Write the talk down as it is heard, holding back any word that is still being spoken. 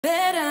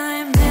Bet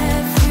I'm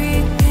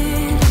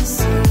everything you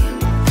see.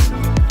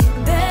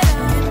 Bet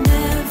I'm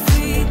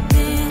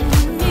everything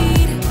you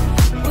need.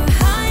 We're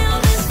high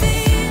on this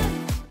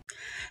field.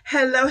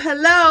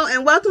 Hello,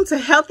 and welcome to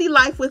Healthy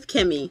Life with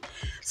Kimmi.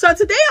 So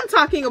today I'm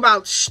talking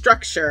about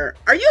structure.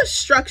 Are you a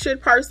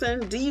structured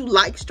person? Do you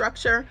like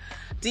structure?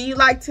 Do you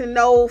like to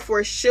know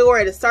for sure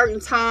at a certain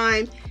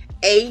time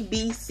A,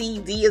 B, C,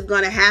 D is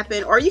going to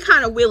happen? Or are you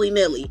kind of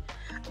willy-nilly?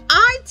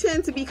 I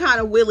tend to be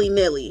kind of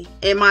willy-nilly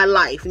in my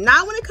life,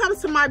 not when it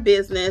comes to my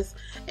business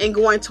and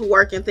going to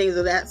work and things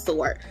of that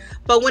sort.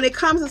 But when it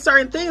comes to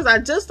certain things, I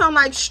just don't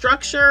like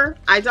structure.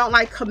 I don't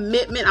like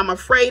commitment. I'm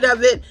afraid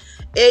of it.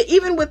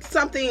 Even with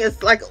something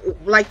it's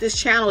like this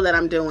channel that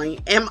I'm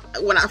doing. And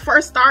when I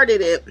first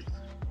started it,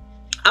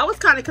 I was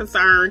kind of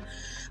concerned.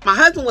 My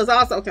husband was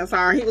also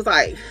concerned. He was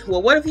like,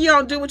 well, what if you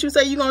don't do what you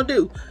say you're going to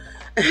do?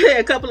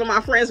 A couple of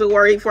my friends were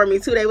worried for me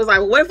too. They was like,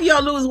 well, what if you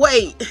don't lose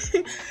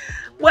weight?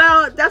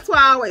 Well, that's why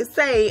I always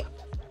say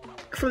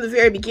from the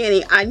very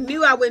beginning, I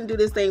knew I wouldn't do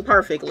this thing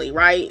perfectly,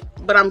 right?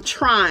 But I'm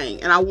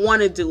trying and I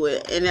want to do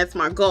it, and that's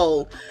my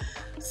goal.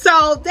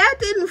 So that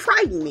didn't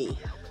frighten me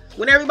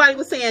when everybody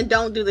was saying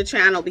don't do the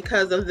channel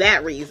because of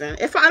that reason.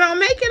 If I don't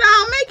make it,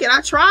 I don't make it.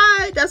 I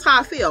tried. That's how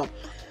I feel.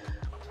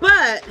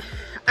 But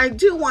I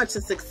do want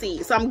to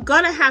succeed. So I'm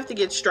going to have to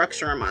get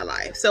structure in my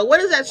life. So what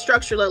does that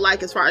structure look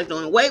like as far as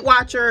doing Weight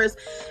Watchers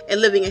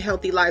and living a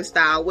healthy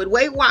lifestyle? With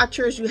Weight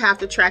Watchers, you have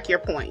to track your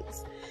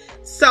points.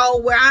 So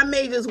where I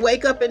may just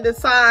wake up and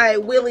decide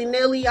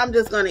willy-nilly, I'm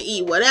just going to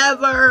eat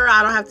whatever.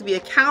 I don't have to be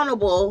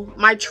accountable.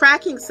 My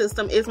tracking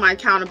system is my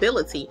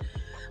accountability.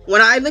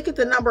 When I look at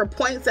the number of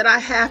points that I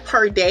have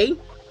per day,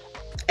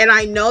 and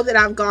I know that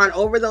I've gone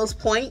over those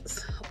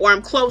points or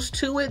I'm close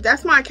to it,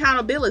 that's my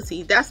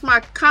accountability. That's my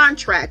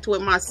contract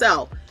with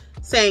myself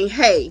saying,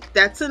 hey,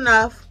 that's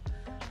enough,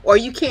 or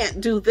you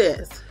can't do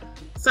this.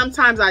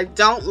 Sometimes I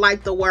don't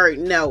like the word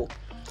no.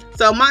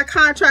 So my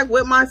contract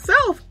with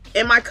myself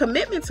and my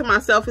commitment to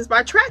myself is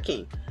by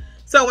tracking.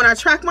 So when I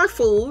track my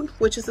food,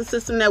 which is a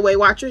system that Weight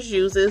Watchers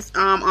uses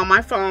on my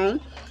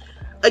phone,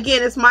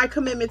 again, it's my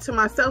commitment to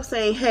myself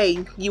saying,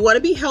 hey, you want to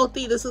be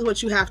healthy, this is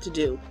what you have to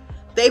do.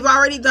 They've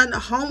already done the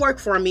homework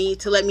for me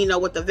to let me know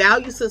what the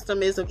value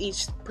system is of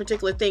each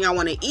particular thing I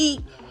want to eat.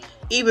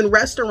 Even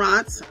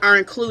restaurants are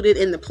included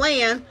in the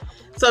plan.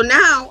 So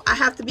now I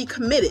have to be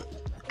committed.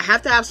 I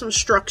have to have some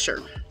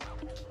structure.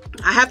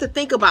 I have to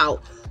think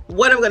about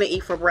what I'm going to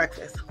eat for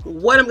breakfast,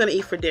 what I'm going to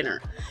eat for dinner.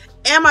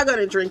 Am I going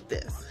to drink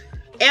this?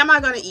 Am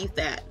I going to eat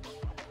that?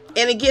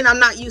 And again, I'm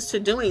not used to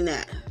doing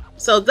that.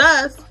 So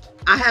thus,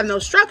 I have no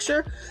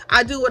structure.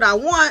 I do what I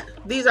want.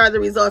 These are the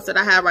results that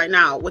I have right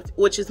now,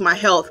 which is my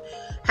health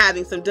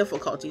having some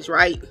difficulties,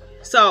 right?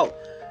 So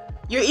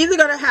you're either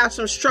going to have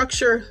some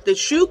structure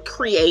that you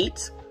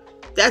create.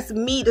 That's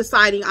me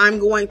deciding I'm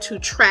going to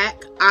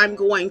track. I'm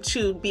going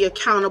to be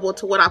accountable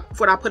to what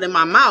I put in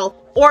my mouth.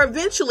 Or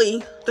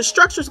eventually, the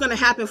structure is going to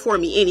happen for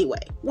me anyway.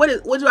 What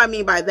do I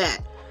mean by that?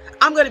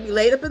 I'm going to be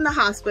laid up in the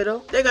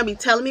hospital. They're going to be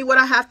telling me what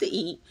I have to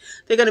eat.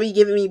 They're going to be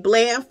giving me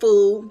bland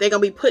food. They're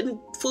going to be putting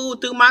food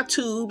through my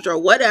tubes or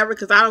whatever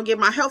because I don't get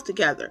my health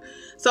together.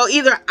 So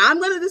either I'm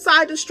going to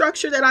decide the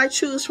structure that I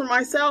choose for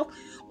myself,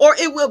 or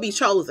it will be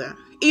chosen.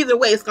 Either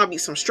way, it's going to be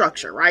some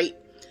structure, right?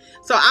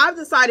 So I've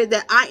decided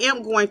that I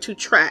am going to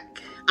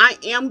track. I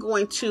am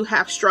going to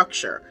have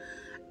structure.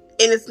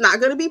 And it's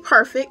not going to be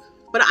perfect,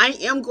 but I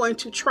am going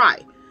to try.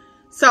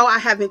 So I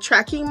have been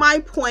tracking my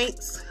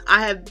points.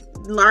 I'm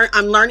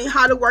learning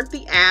how to work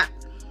the app.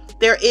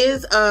 There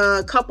is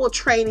a couple of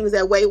trainings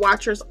that Weight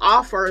Watchers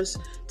offers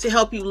to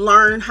help you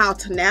learn how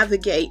to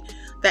navigate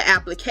the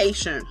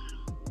application.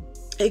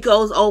 It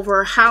goes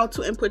over how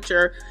to input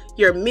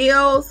your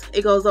meals.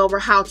 It goes over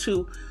how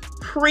to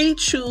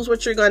pre-choose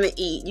what you're going to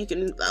eat. You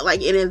can,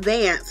 like in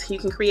advance, you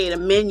can create a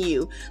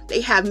menu.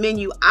 They have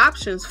menu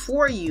options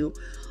for you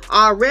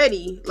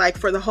already, like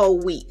for the whole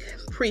week,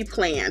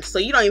 pre-planned, so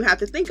you don't even have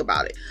to think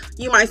about it.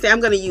 You might say,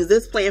 I'm going to use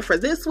this plan for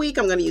this week,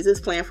 I'm going to use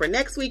this plan for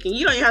next week, and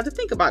you don't even have to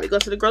think about it. Go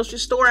to the grocery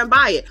store and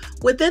buy it.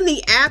 Within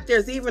the app,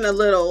 there's even a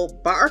little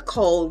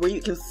barcode where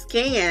you can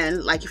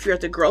scan, like if you're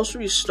at the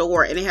grocery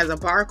store and it has a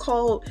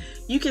barcode,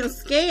 you can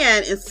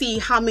scan and see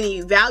how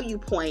many value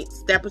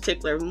points that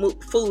particular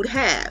food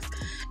has.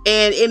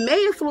 And it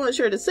may influence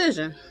your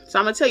decision. So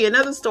I'm going to tell you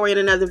another story in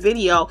another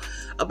video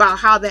about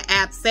how the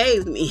app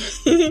saved me.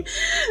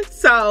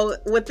 So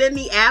within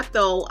the app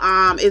though,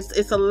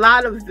 it's a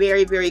lot of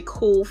very, very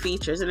cool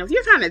features. And if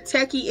you're kind of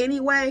techie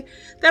anyway,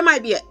 that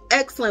might be an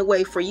excellent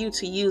way for you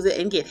to use it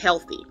and get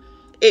healthy.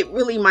 It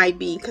really might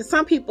be, because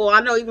some people, I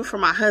know even for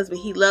my husband,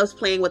 he loves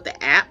playing with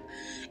the app.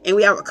 And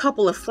we have a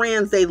couple of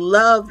friends, they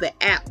love the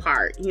app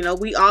part. You know,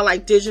 we all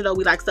like digital.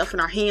 We like stuff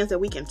in our hands that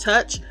we can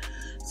touch.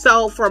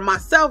 So for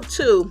myself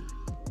too,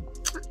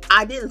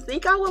 I didn't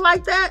think I would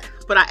like that,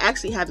 but I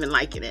actually have been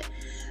liking it.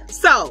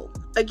 So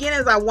again,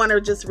 as I want to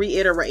just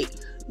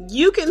reiterate,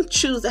 you can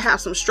choose to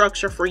have some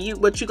structure for you,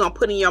 what you're going to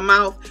put in your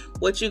mouth,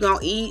 what you're going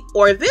to eat,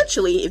 or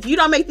eventually, if you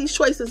don't make these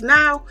choices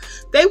now,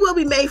 they will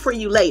be made for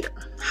you later.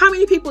 How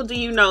many people do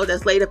you know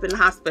that's laid up in the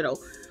hospital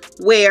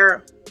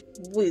where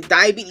with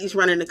diabetes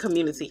running the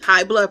community,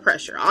 high blood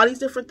pressure, all these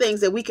different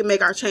things that we can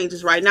make our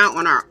changes right now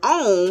on our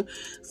own,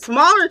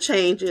 smaller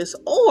changes,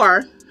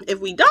 or if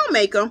we don't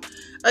make them,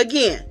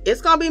 again,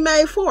 it's going to be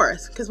made for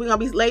us because we're going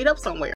to be laid up somewhere.